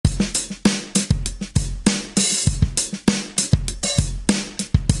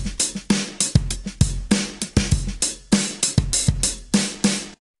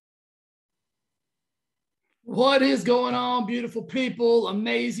What is going on, beautiful people,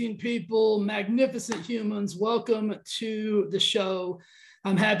 amazing people, magnificent humans? Welcome to the show.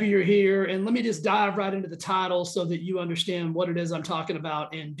 I'm happy you're here. And let me just dive right into the title so that you understand what it is I'm talking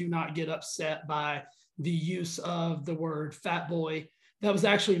about and do not get upset by the use of the word fat boy. That was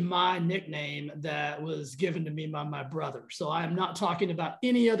actually my nickname that was given to me by my brother. So I am not talking about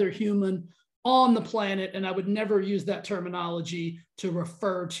any other human on the planet, and I would never use that terminology to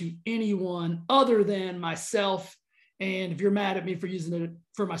refer to anyone other than myself. And if you're mad at me for using it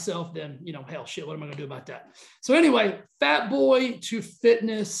for myself, then, hell, shit, what am I going to do about that? So anyway, fat boy to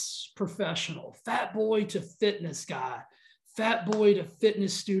fitness professional, fat boy to fitness guy, fat boy to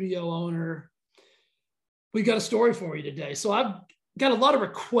fitness studio owner. We got a story for you today. So I've got a lot of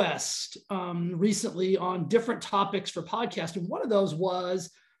requests recently on different topics for podcast. And one of those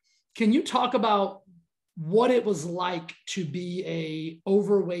was, can you talk about what it was like to be a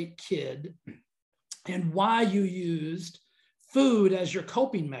overweight kid and why you used food as your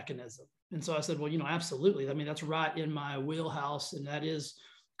coping mechanism? And so I said, well, absolutely. I mean, that's right in my wheelhouse. And that is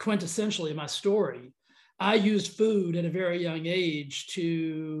quintessentially my story. I used food at a very young age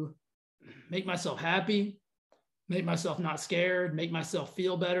to make myself happy, make myself not scared, make myself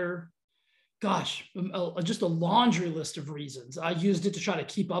feel better. Gosh, just a laundry list of reasons. I used it to try to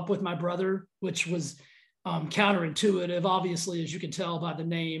keep up with my brother, which was counterintuitive, obviously, as you can tell by the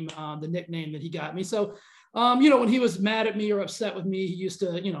name, the nickname that he got me. So, when he was mad at me or upset with me, he used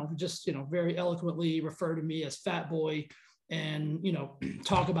to, very eloquently refer to me as fat boy and,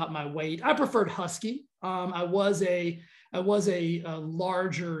 talk about my weight. I preferred husky. I was a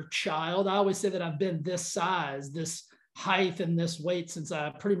larger child. I always say that I've been this size, this height and this weight since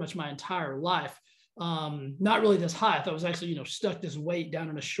pretty much my entire life. Not really this height. I was actually, stuck this weight down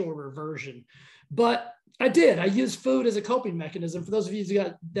in a shorter version. But I used food as a coping mechanism. For those of you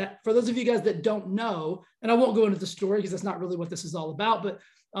guys that don't know, and I won't go into the story because that's not really what this is all about, but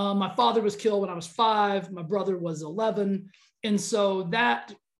my father was killed when I was 5, my brother was 11. And so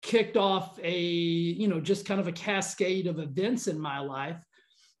that kicked off just kind of a cascade of events in my life.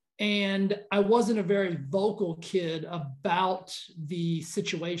 And I wasn't a very vocal kid about the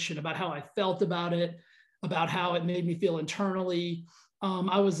situation, about how I felt about it, about how it made me feel internally.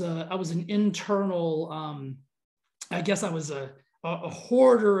 I was an internal, I guess I was a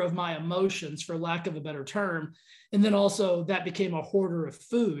hoarder of my emotions, for lack of a better term. And then also that became a hoarder of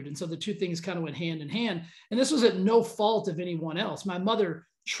food. And so the two things kind of went hand in hand. And this was at no fault of anyone else. My mother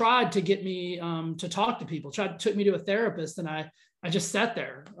tried to get me to talk to people, took me to a therapist, and I just sat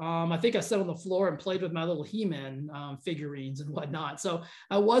there. I think I sat on the floor and played with my little He-Man figurines and whatnot. So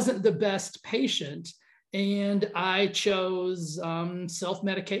I wasn't the best patient, and I chose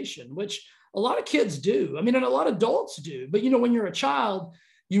self-medication, which a lot of kids do. I mean, and a lot of adults do. But, when you're a child,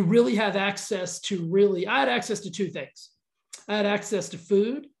 you really have access to I had access to two things. I had access to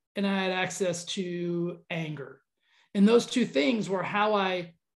food and I had access to anger. And those two things were how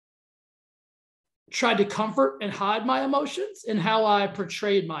I tried to comfort and hide my emotions and how I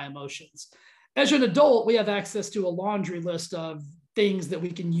portrayed my emotions. As an adult, we have access to a laundry list of things that we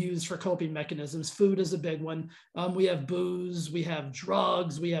can use for coping mechanisms. Food is a big one. We have booze, we have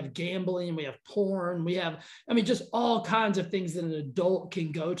drugs, we have gambling, we have porn, we have, just all kinds of things that an adult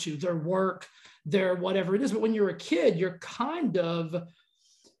can go to, their work, their whatever it is. But when you're a kid, you're kind of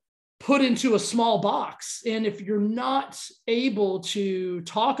put into a small box. And if you're not able to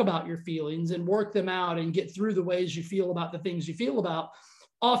talk about your feelings and work them out and get through the ways you feel about the things you feel about,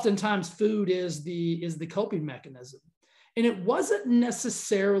 oftentimes food is the coping mechanism. And it wasn't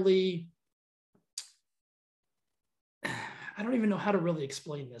necessarily, I don't even know how to really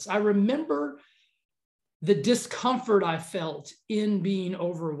explain this. I remember the discomfort I felt in being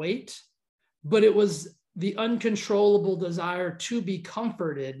overweight, but it was the uncontrollable desire to be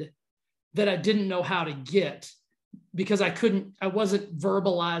comforted that I didn't know how to get, because I wasn't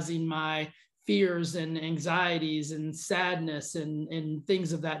verbalizing my fears and anxieties and sadness and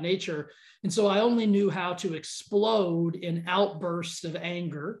things of that nature. And so I only knew how to explode in outbursts of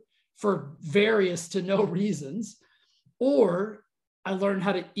anger for various to no reasons, or I learned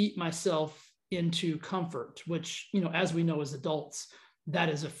how to eat myself into comfort, which, as we know as adults, that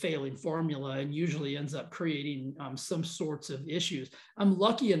is a failing formula and usually ends up creating some sorts of issues. I'm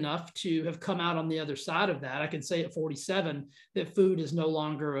lucky enough to have come out on the other side of that. I can say at 47 that food is no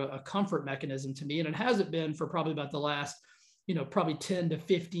longer a comfort mechanism to me. And it hasn't been for probably about the last, probably 10 to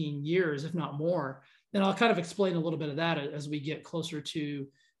 15 years, if not more. And I'll kind of explain a little bit of that as we get closer to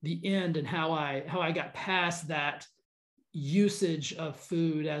the end and how I got past that usage of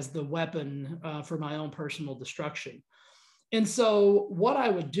food as the weapon for my own personal destruction. And so what I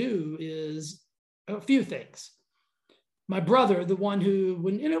would do is a few things. My brother, the one who,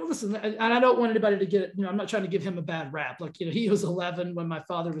 when, listen, and I don't want anybody to get, I'm not trying to give him a bad rap. Like, he was 11 when my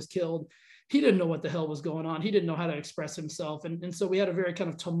father was killed. He didn't know what the hell was going on. He didn't know how to express himself. And so we had a very kind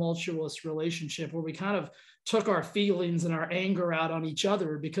of tumultuous relationship where we kind of took our feelings and our anger out on each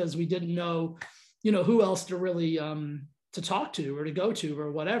other because we didn't know, who else to really, to talk to or to go to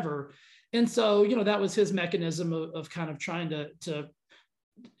or whatever. And so, that was his mechanism of kind of trying to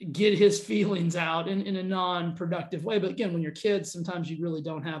get his feelings out in a non-productive way. But again, when you're kids, sometimes you really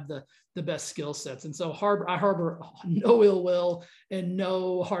don't have the best skill sets. And so I harbor no ill will and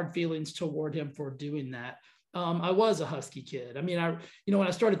no hard feelings toward him for doing that. I was a husky kid. I mean, when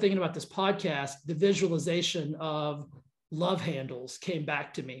I started thinking about this podcast, the visualization of love handles came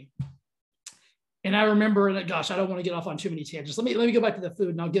back to me. And I remember, and gosh, I don't want to get off on too many tangents. Let me go back to the food,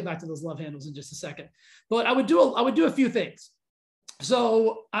 and I'll get back to those love handles in just a second. But I would do a few things.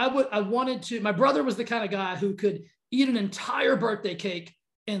 So my brother was the kind of guy who could eat an entire birthday cake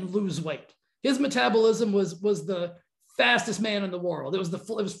and lose weight. His metabolism was the fastest man in the world. It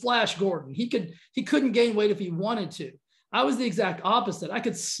was Flash Gordon. He couldn't gain weight if he wanted to. I was the exact opposite. I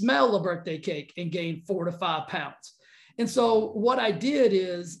could smell a birthday cake and gain 4 to 5 pounds. And so what I did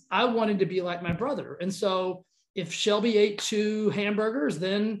is I wanted to be like my brother. And so if Shelby ate 2 hamburgers,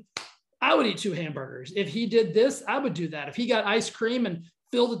 then I would eat 2 hamburgers. If he did this, I would do that. If he got ice cream and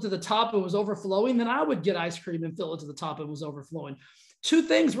filled it to the top and was overflowing, then I would get ice cream and fill it to the top and was overflowing. 2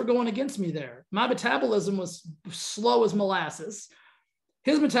 things were going against me there. My metabolism was slow as molasses.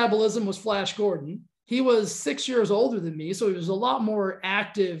 His metabolism was Flash Gordon. He was 6 years older than me, so he was a lot more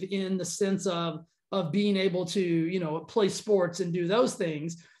active in the sense of being able to, play sports and do those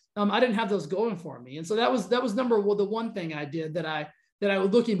things. I didn't have those going for me. And so that was the one thing I did that I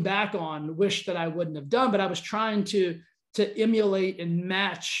looking back on, wish that I wouldn't have done, but I was trying to emulate and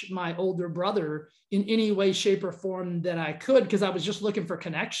match my older brother in any way, shape, or form that I could, because I was just looking for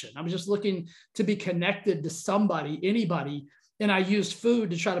connection. I was just looking to be connected to somebody, anybody. And I used food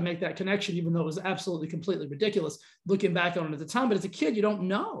to try to make that connection, even though it was absolutely, completely ridiculous looking back on it at the time. But as a kid, you don't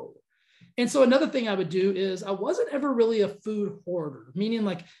know. And so another thing I would do is I wasn't ever really a food hoarder, meaning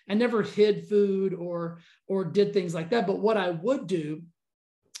like I never hid food or did things like that. But what I would do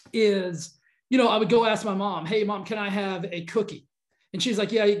is, I would go ask my mom, hey, Mom, can I have a cookie? And she's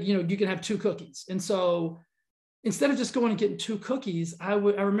like, yeah, you can have 2 cookies. And so instead of just going and getting 2 cookies, I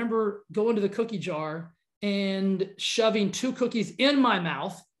remember going to the cookie jar and shoving 2 cookies in my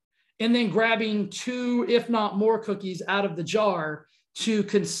mouth and then grabbing 2, if not more, cookies out of the jar to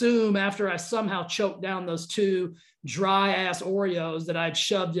consume after I somehow choked down those 2 dry ass Oreos that I'd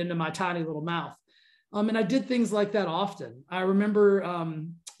shoved into my tiny little mouth. And I did things like that often. I remember,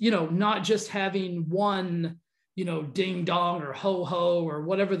 not just having one, ding dong or ho ho or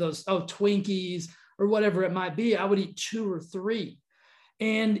whatever those, Twinkies or whatever it might be. I would eat 2 or 3.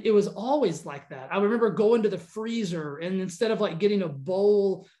 And it was always like that. I remember going to the freezer, and instead of like getting a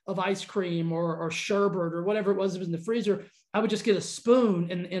bowl of ice cream or sherbet or whatever it was in the freezer, I would just get a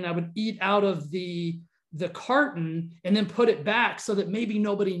spoon and I would eat out of the carton and then put it back so that maybe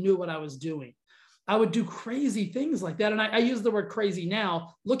nobody knew what I was doing. I would do crazy things like that. And I use the word crazy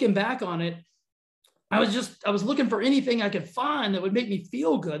now. Looking back on it, I was looking for anything I could find that would make me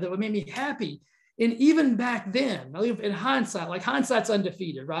feel good, that would make me happy. And even back then, in hindsight, like hindsight's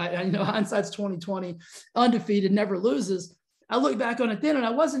undefeated, right? Hindsight's 2020, undefeated, never loses. I look back on it then and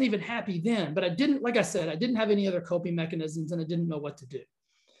I wasn't even happy then, but I didn't have any other coping mechanisms and I didn't know what to do.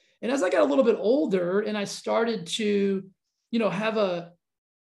 And as I got a little bit older and I started to, have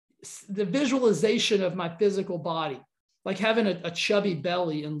the visualization of my physical body, like having a chubby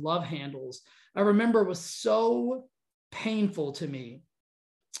belly and love handles, I remember was so painful to me.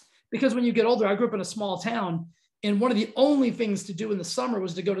 Because when you get older, I grew up in a small town, and one of the only things to do in the summer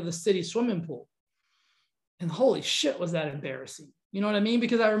was to go to the city swimming pool. And holy shit, was that embarrassing. You know what I mean?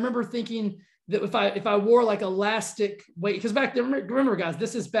 Because I remember thinking that if I wore like elastic weight, because back then, remember guys,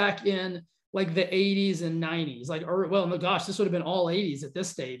 this is back in like the 80s and 90s, this would have been all 80s at this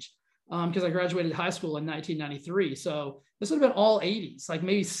stage. Because I graduated high school in 1993. So this would have been all 80s, like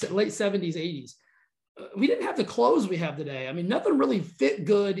maybe late 70s, 80s. We didn't have the clothes we have today. I mean, nothing really fit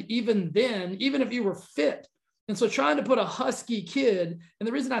good even then, even if you were fit. And so trying to put a husky kid, and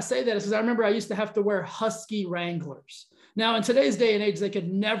the reason I say that is because I remember I used to have to wear husky Wranglers. Now, in today's day and age, they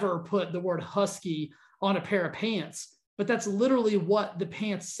could never put the word husky on a pair of pants, but that's literally what the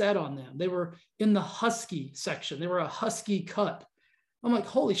pants said on them. They were in the husky section. They were a husky cut. I'm like,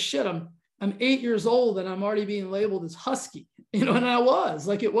 holy shit, I'm 8 years old and I'm already being labeled as husky, and I was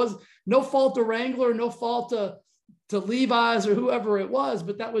like, it was no fault to Wrangler, no fault to Levi's or whoever it was,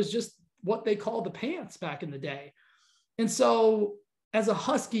 but that was just what they called the pants back in the day. And so as a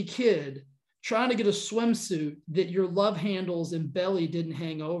husky kid, trying to get a swimsuit that your love handles and belly didn't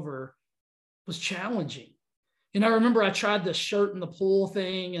hang over was challenging. And I remember I tried the shirt in the pool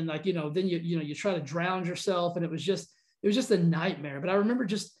thing, and like, then you try to drown yourself, and it was just a nightmare. But I remember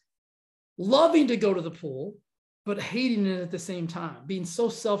just loving to go to the pool, but hating it at the same time, being so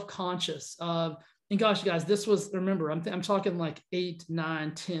self-conscious of, and gosh, guys, this was, remember, I'm talking like 8,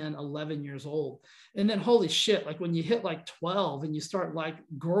 9, 10, 11 years old. And then holy shit, like when you hit like 12 and you start, like,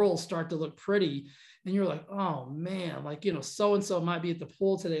 girls start to look pretty, and you're like, oh man, like, so-and-so might be at the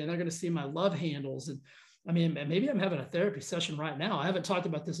pool today and they're going to see my love handles. And I mean, maybe I'm having a therapy session right now. I haven't talked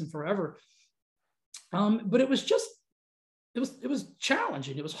about this in forever. But it was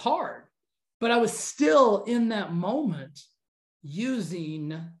challenging. It was hard, but I was still in that moment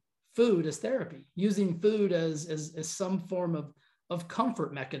using food as therapy, using food as some form of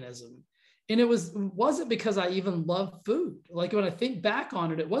comfort mechanism. And it wasn't because I even loved food. Like when I think back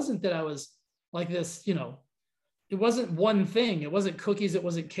on it, it wasn't that I was like this, it wasn't one thing. It wasn't cookies. It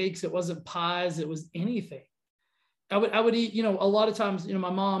wasn't cakes. It wasn't pies. It was anything. I would eat, a lot of times, my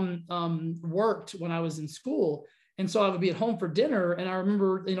mom worked when I was in school. And so I would be at home for dinner. And I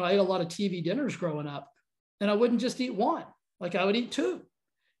remember, I ate a lot of TV dinners growing up, and I wouldn't just eat one, like I would eat two.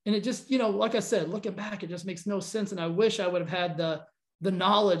 And it just, like I said, looking back, it just makes no sense. And I wish I would have had the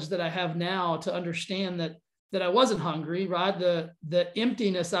knowledge that I have now to understand that I wasn't hungry, right? The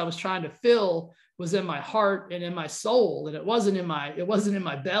emptiness I was trying to fill was in my heart and in my soul, and it wasn't in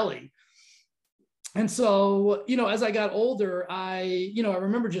my belly. And so, as I got older, I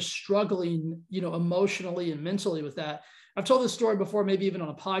remember just struggling, emotionally and mentally with that. I've told this story before, maybe even on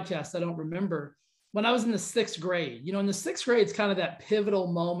a podcast, I don't remember. When I was in the 6th grade, in the 6th grade, it's kind of that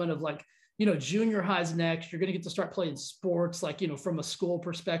pivotal moment of like, junior high's next, you're going to get to start playing sports, like, from a school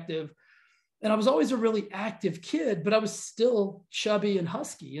perspective. And I was always a really active kid, but I was still chubby and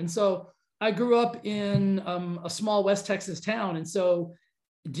husky. And so I grew up in a small West Texas town. And so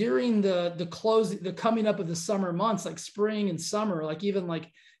during the coming up of the summer months, like spring and summer, like even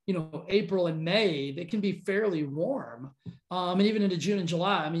like, April and May, that can be fairly warm. And even into June and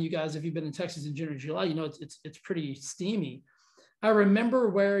July. I mean, you guys, if you've been in Texas in June or July, it's pretty steamy. I remember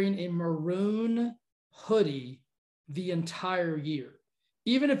wearing a maroon hoodie the entire year.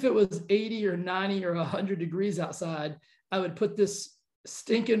 Even if it was 80 or 90 or 100 degrees outside, I would put this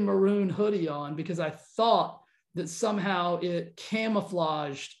stinking maroon hoodie on because I thought that somehow it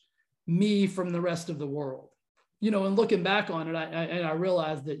camouflaged me from the rest of the world. And looking back on it, I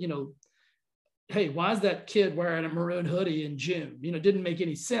realized that, hey, why is that kid wearing a maroon hoodie in June? It didn't make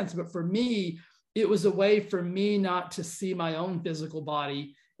any sense. But for me, it was a way for me not to see my own physical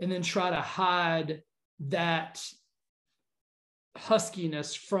body and then try to hide that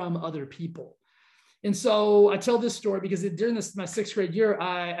huskiness from other people. And so I tell this story because during my 6th grade year,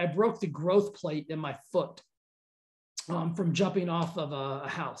 I broke the growth plate in my foot from jumping off of a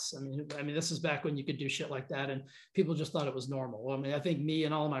house. I mean, this is back when you could do shit like that, and people just thought it was normal. I mean, I think me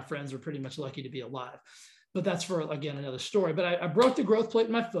and all of my friends were pretty much lucky to be alive, but that's for, again, another story. But I broke the growth plate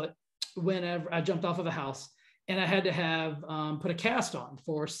in my foot whenever I jumped off of a house, and I had to have put a cast on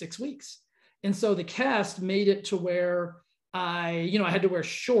for 6 weeks. And so the cast made it to where I had to wear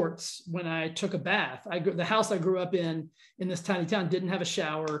shorts when I took a bath. The house I grew up in this tiny town didn't have a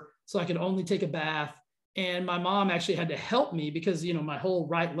shower, so I could only take a bath. And my mom actually had to help me because, my whole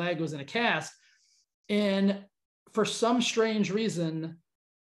right leg was in a cast. And for some strange reason,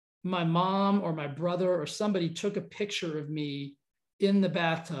 my mom or my brother or somebody took a picture of me in the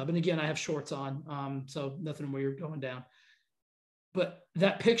bathtub. And again, I have shorts on, so nothing weird going down. But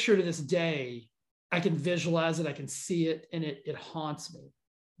that picture to this day, I can visualize it, I can see it, and it haunts me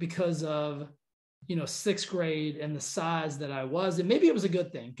because of, 6th grade and the size that I was. And maybe it was a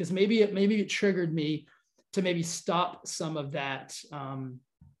good thing because maybe it triggered me to maybe stop some of that,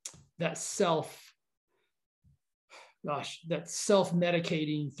 that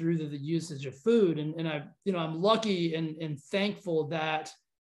self-medicating through the usage of food. And I'm lucky and thankful that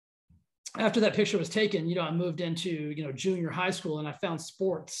after that picture was taken, I moved into, junior high school, and I found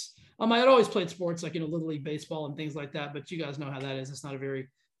sports. I had always played sports like, Little League baseball and things like that, but you guys know how that is. It's not a very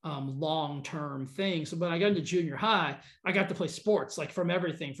long-term thing. So when I got into junior high, I got to play sports, like from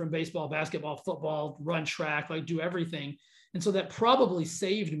everything from baseball, basketball, football, run track, like do everything. And so that probably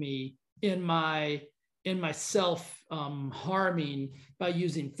saved me in my self harming by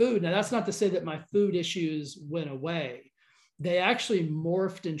using food. Now, that's not to say that my food issues went away. They actually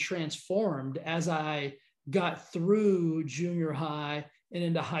morphed and transformed as I got through junior high and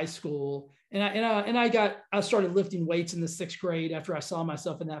into high school. I started lifting weights in the 6th grade after I saw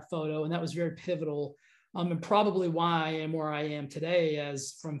myself in that photo. And that was very pivotal. And probably why I am where I am today,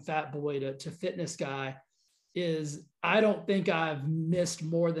 as from fat boy to fitness guy, is I don't think I've missed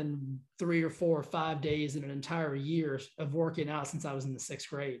more than 3 or 4 or 5 days in an entire year of working out since I was in the 6th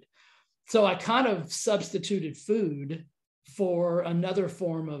grade. So I kind of substituted food for another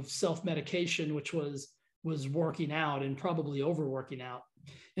form of self-medication, which was working out, and probably overworking out.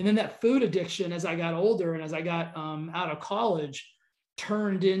 And then that food addiction, as I got older and as I got out of college,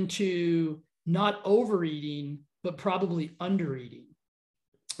 turned into not overeating, but probably undereating.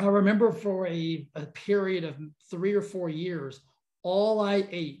 I remember for a period of 3 or 4 years, all I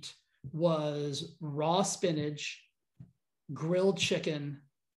ate was raw spinach, grilled chicken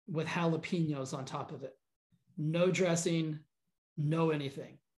with jalapenos on top of it. No dressing, no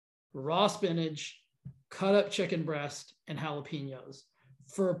anything. Raw spinach, cut up chicken breast, and jalapenos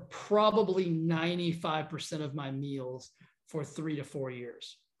for probably 95% of my meals for 3 to 4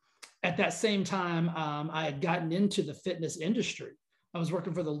 years. At that same time, I had gotten into the fitness industry. I was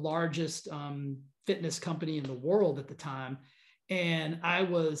working for the largest fitness company in the world at the time. And I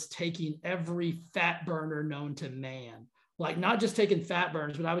was taking every fat burner known to man. Like, not just taking fat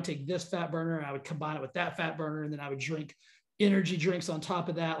burners, but I would take this fat burner and I would combine it with that fat burner. And then I would drink energy drinks on top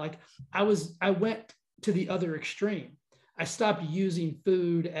of that. Like, I went to the other extreme. I stopped using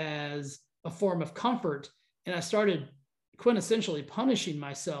food as a form of comfort. And I started quintessentially punishing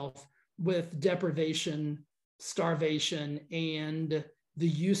myself with deprivation, starvation, and the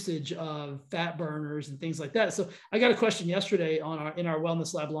usage of fat burners and things like that. So I got a question yesterday in our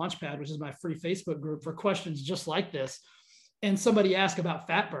Wellness Lab Launchpad, which is my free Facebook group, for questions just like this. And somebody asked about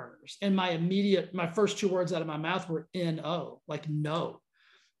fat burners. And my first 2 words out of my mouth were NO, like no.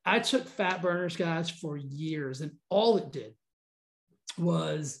 I took fat burners, guys, for years, and all it did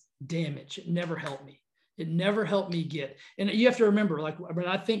was damage. It never helped me. It never helped me get, and you have to remember, like, when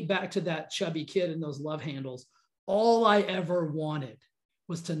I think back to that chubby kid and those love handles, all I ever wanted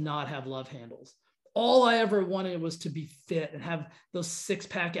was to not have love handles. All I ever wanted was to be fit and have those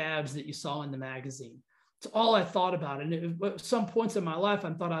 6-pack abs that you saw in the magazine. It's all I thought about. And at some points in my life,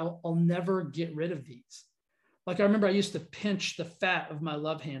 I thought I'll never get rid of these. Like, I remember I used to pinch the fat of my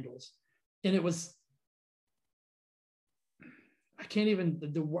love handles, and it was,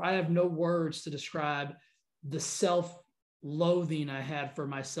 I have no words to describe the self-loathing I had for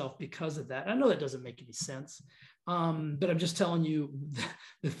myself because of that. I know that doesn't make any sense, but I'm just telling you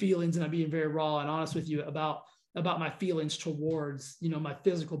the feelings, and I'm being very raw and honest with you about my feelings towards, my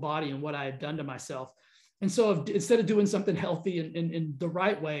physical body and what I had done to myself. And so instead of doing something healthy in the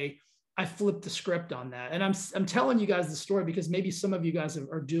right way, I flipped the script on that. And I'm telling you guys the story because maybe some of you guys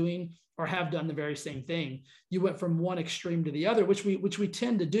are doing or have done the very same thing. You went from one extreme to the other, which we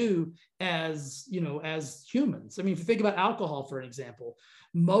tend to do as humans. I mean, if you think about alcohol, for an example,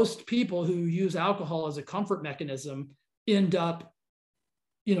 most people who use alcohol as a comfort mechanism end up,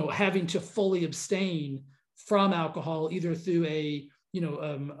 having to fully abstain from alcohol, either through I'm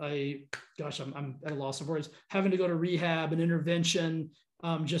at a loss of words, having to go to rehab, an intervention,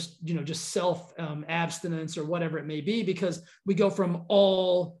 just self abstinence or whatever it may be, because we go from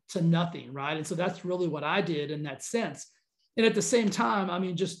all to nothing, right? And so that's really what I did in that sense. And at the same time, I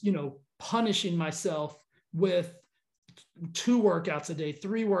mean, just, punishing myself with 2 workouts a day,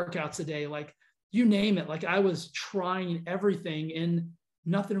 3 workouts a day, like, you name it. Like, I was trying everything and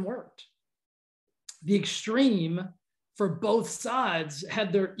nothing worked. The extreme for both sides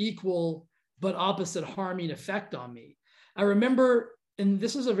had their equal but opposite harming effect on me. I remember, and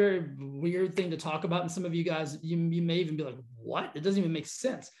this is a very weird thing to talk about, and some of you guys, you may even be like, what? It doesn't even make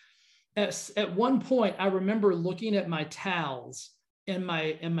sense. At one point, I remember looking at my towels and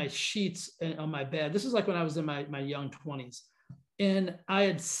my sheets on my bed. This is like when I was in my young 20s. And I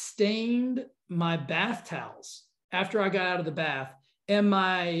had stained my bath towels after I got out of the bath and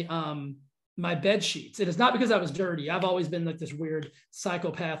my bed sheets. It is not because I was dirty. I've always been like this weird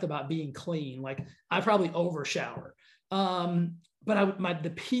psychopath about being clean. Like, I probably overshower. But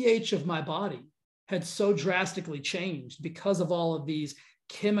the pH of my body had so drastically changed because of all of these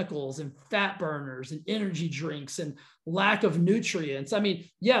chemicals and fat burners and energy drinks and lack of nutrients. I mean,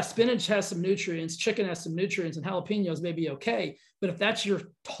 yeah, spinach has some nutrients, chicken has some nutrients, and jalapenos may be okay. But if that's your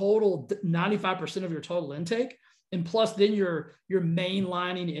total 95% of your total intake, and plus then your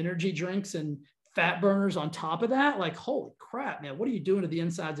mainlining energy drinks and fat burners on top of that, like, holy crap, man, what are you doing to the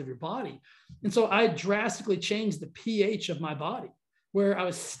insides of your body? And so I drastically changed the pH of my body, where I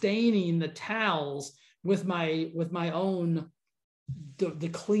was staining the towels with my own, the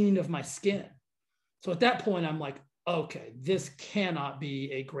cleaning of my skin. So at that point, I'm like, okay, this cannot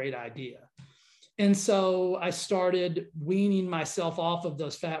be a great idea. And so I started weaning myself off of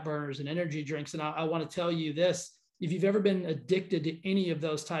those fat burners and energy drinks. And I want to tell you this, if you've ever been addicted to any of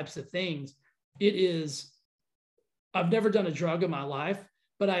those types of things, I've never done a drug in my life,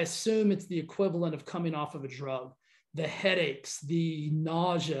 but I assume it's the equivalent of coming off of a drug. The headaches, the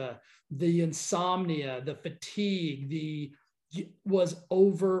nausea, the insomnia, the fatigue, was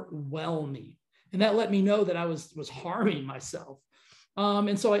overwhelming. And that let me know that I was harming myself.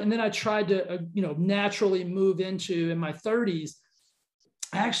 And then I tried to, naturally move into, in my 30s,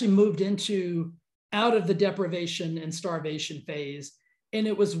 I actually moved into out of the deprivation and starvation phase. And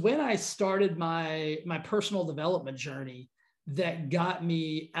it was when I started my personal development journey that got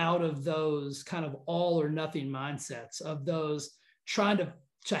me out of those kind of all or nothing mindsets, of those trying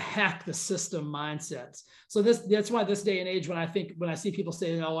to hack the system mindsets. So that's why this day and age, when I see people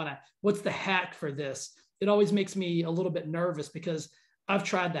say, what's the hack for this? It always makes me a little bit nervous, because I've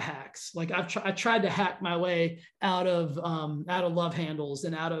tried the hacks. Like I tried to hack my way out of love handles,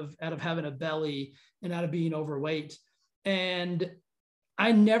 and out of having a belly, and out of being overweight. And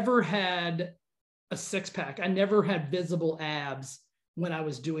I never had a six pack. I never had visible abs when I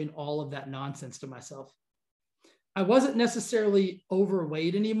was doing all of that nonsense to myself. I wasn't necessarily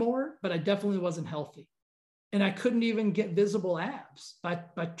overweight anymore, but I definitely wasn't healthy. And I couldn't even get visible abs by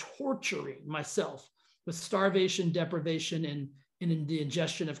torturing myself with starvation, deprivation, and in the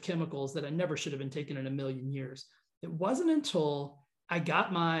ingestion of chemicals that I never should have been taking in a million years. It wasn't until I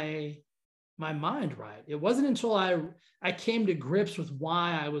got my mind right. It wasn't until I came to grips with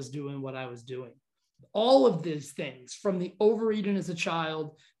why I was doing what I was doing. All of these things, from the overeating as a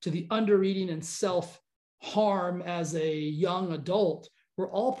child to the undereating and self-harm as a young adult,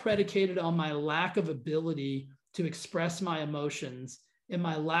 were all predicated on my lack of ability to express my emotions, and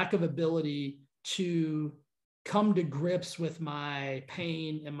my lack of ability to come to grips with my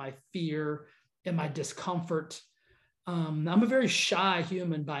pain and my fear and my discomfort. I'm a very shy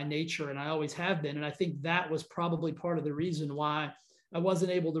human by nature, and I always have been. And I think that was probably part of the reason why I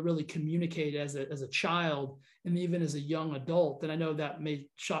wasn't able to really communicate as a child, and even as a young adult. And I know that may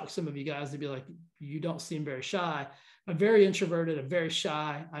shock some of you guys to be like, you don't seem very shy. I'm very introverted. I'm very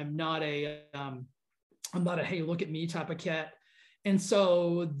shy. I'm not a hey, look at me type of cat. And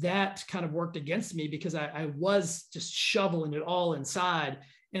so that kind of worked against me, because I was just shoveling it all inside.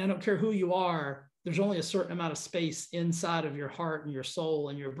 And I don't care who you are, there's only a certain amount of space inside of your heart and your soul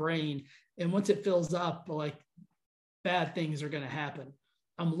and your brain. And once it fills up, like, bad things are going to happen.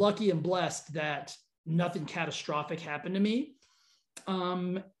 I'm lucky and blessed that nothing catastrophic happened to me.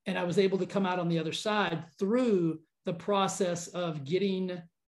 And I was able to come out on the other side through the process of getting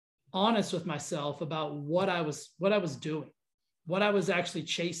honest with myself about what I was doing, what I was actually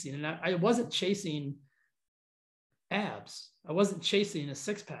chasing. And I wasn't chasing abs. I wasn't chasing a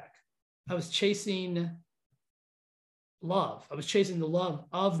six pack. I was chasing love. I was chasing the love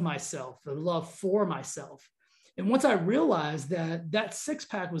of myself, the love for myself. And once I realized that six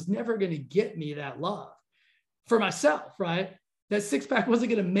pack was never going to get me that love for myself, right? That six pack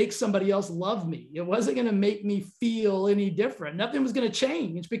wasn't going to make somebody else love me. It wasn't going to make me feel any different. Nothing was going to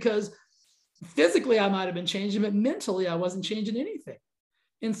change, because physically I might have been changing, but mentally I wasn't changing anything.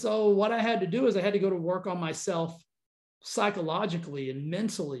 And so what I had to do is I had to go to work on myself psychologically and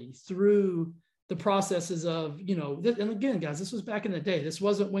mentally through the processes of, and again, guys, this was back in the day. This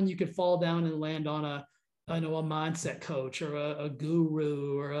wasn't when you could fall down and land on a mindset coach or a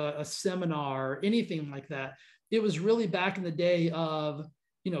guru or a seminar or anything like that. It was really back in the day of,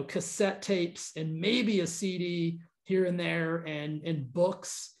 cassette tapes and maybe a CD here and there, and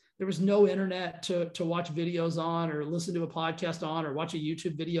books. There was no internet to watch videos on, or listen to a podcast on, or watch a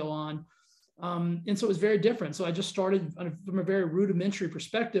YouTube video on. And so it was very different. So I just started from a very rudimentary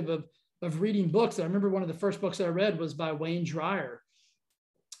perspective of reading books. I remember one of the first books I read was by Wayne Dyer.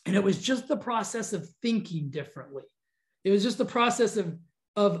 And it was just the process of thinking differently. It was just the process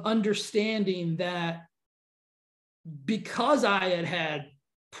of understanding that because I had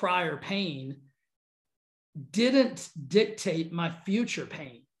prior pain, didn't dictate my future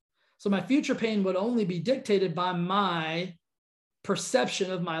pain. So my future pain would only be dictated by my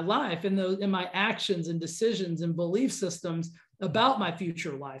perception of my life and my actions and decisions and belief systems about my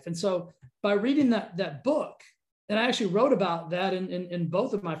future life. And so by reading that book, and I actually wrote about that in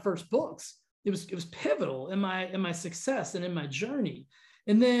both of my first books, it was pivotal in my success and in my journey.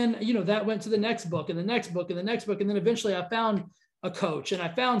 And then, that went to the next book and the next book and the next book. And then eventually I found a coach, and I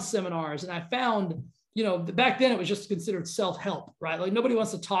found seminars, and I found, back then it was just considered self-help, right? Like nobody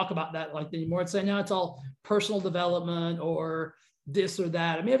wants to talk about that like anymore. It's like now it's all personal development or this or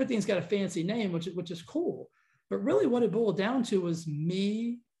that. I mean, everything's got a fancy name, which is cool. But really what it boiled down to was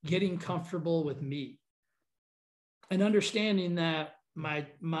me getting comfortable with me and understanding that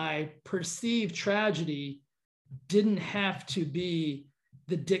my perceived tragedy didn't have to be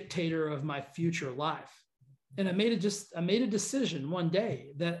the dictator of my future life. And I made a decision one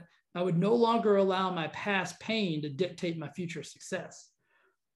day that I would no longer allow my past pain to dictate my future success.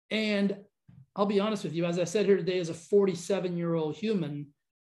 And I'll be honest with you, as I said here today, as a 47-year-old human,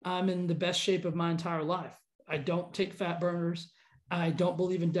 I'm in the best shape of my entire life. I don't take fat burners. I don't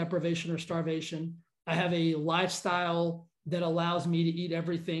believe in deprivation or starvation. I have a lifestyle that allows me to eat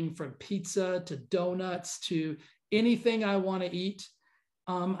everything from pizza to donuts to anything I want to eat.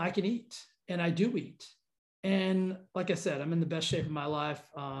 I can eat, and I do eat. And like I said, I'm in the best shape of my life.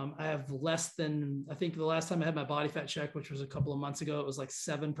 I have less than, I think the last time I had my body fat check, which was a couple of months ago, it was like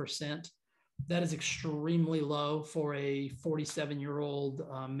 7%. That is extremely low for a 47-year-old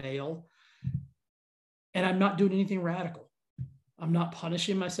male. And I'm not doing anything radical. I'm not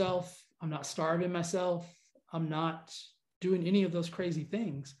punishing myself. I'm not starving myself. I'm not doing any of those crazy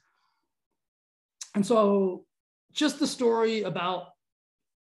things. And so just the story about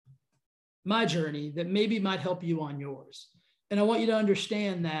my journey that maybe might help you on yours. And I want you to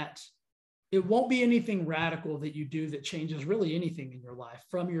understand that it won't be anything radical that you do that changes really anything in your life,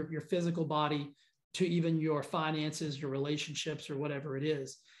 from your physical body to even your finances, your relationships, or whatever it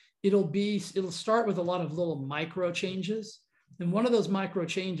is. It'll start with a lot of little micro changes. And one of those micro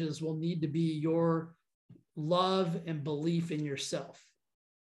changes will need to be your love and belief in yourself,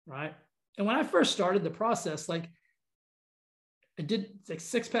 right? And when I first started the process, like, I did, like,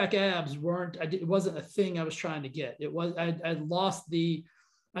 six-pack abs it wasn't a thing I was trying to get. It was, I'd lost the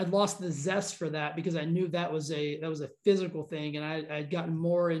zest for that because I knew that was a physical thing. And I'd gotten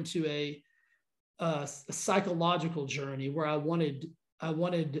more into a psychological journey where I wanted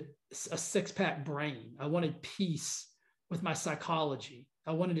a six-pack brain. I wanted peace with my psychology.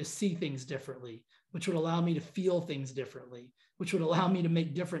 I wanted to see things differently, which would allow me to feel things differently, which would allow me to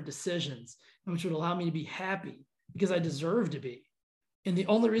make different decisions, and which would allow me to be happy because I deserve to be. And the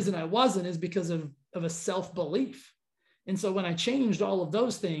only reason I wasn't is because of a self-belief. And so when I changed all of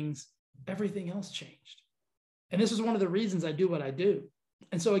those things, everything else changed. And this is one of the reasons I do what I do.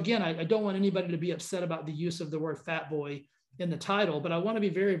 And so again, I don't want anybody to be upset about the use of the word fat boy in the title, but I want to be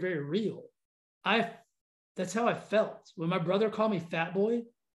very, very real. That's how I felt. When my brother called me fat boy,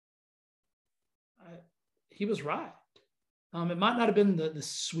 he was right. It might not have been the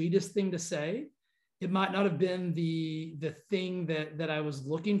sweetest thing to say. It might not have been the thing that I was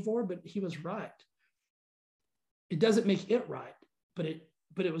looking for, but he was right. It doesn't make it right, but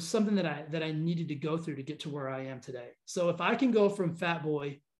it was something that I needed to go through to get to where I am today. So if I can go from fat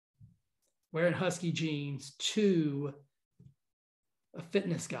boy wearing husky jeans to a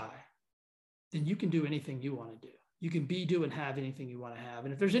fitness guy, then you can do anything you want to do. You can be, do, and have anything you want to have.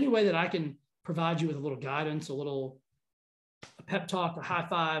 And if there's any way that I can provide you with a little guidance, a pep talk, a high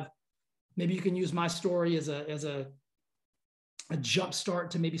five, maybe you can use my story as a jump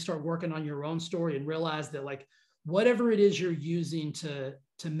start to maybe start working on your own story and realize that, like, whatever it is you're using to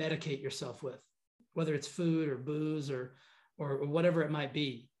medicate yourself with, whether it's food or booze or whatever it might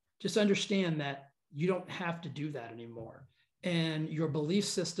be, just understand that you don't have to do that anymore. And your belief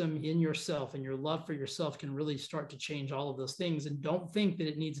system in yourself and your love for yourself can really start to change all of those things. And don't think that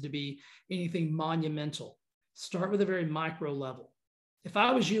it needs to be anything monumental. Start with a very micro level. If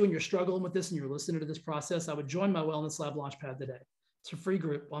I was you and you're struggling with this and you're listening to this process, I would join my Wellness Lab Launchpad today. It's a free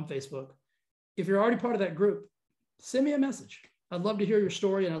group on Facebook. If you're already part of that group, send me a message. I'd love to hear your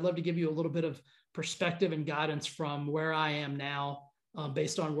story, and I'd love to give you a little bit of perspective and guidance from where I am now,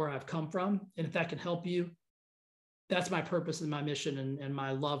 based on where I've come from. And if that can help you, that's my purpose and my mission, and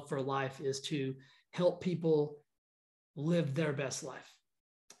my love for life is to help people live their best life.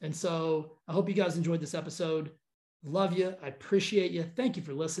 And so I hope you guys enjoyed this episode. Love you. I appreciate you. Thank you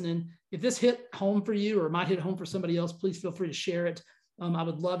for listening. If this hit home for you or might hit home for somebody else, please feel free to share it. I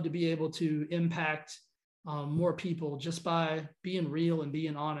would love to be able to impact more people just by being real and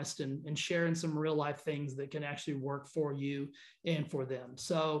being honest and sharing some real life things that can actually work for you and for them.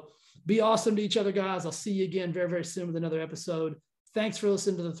 So be awesome to each other, guys. I'll see you again very, very soon with another episode. Thanks for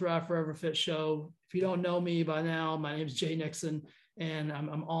listening to the Thrive Forever Fit Show. If you don't know me by now, my name is Jay Nixon, and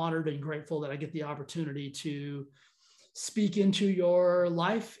I'm honored and grateful that I get the opportunity to speak into your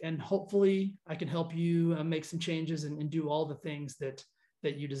life, and hopefully I can help you make some changes and do all the things that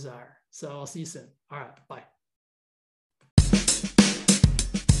you desire. So I'll see you soon. All right, bye.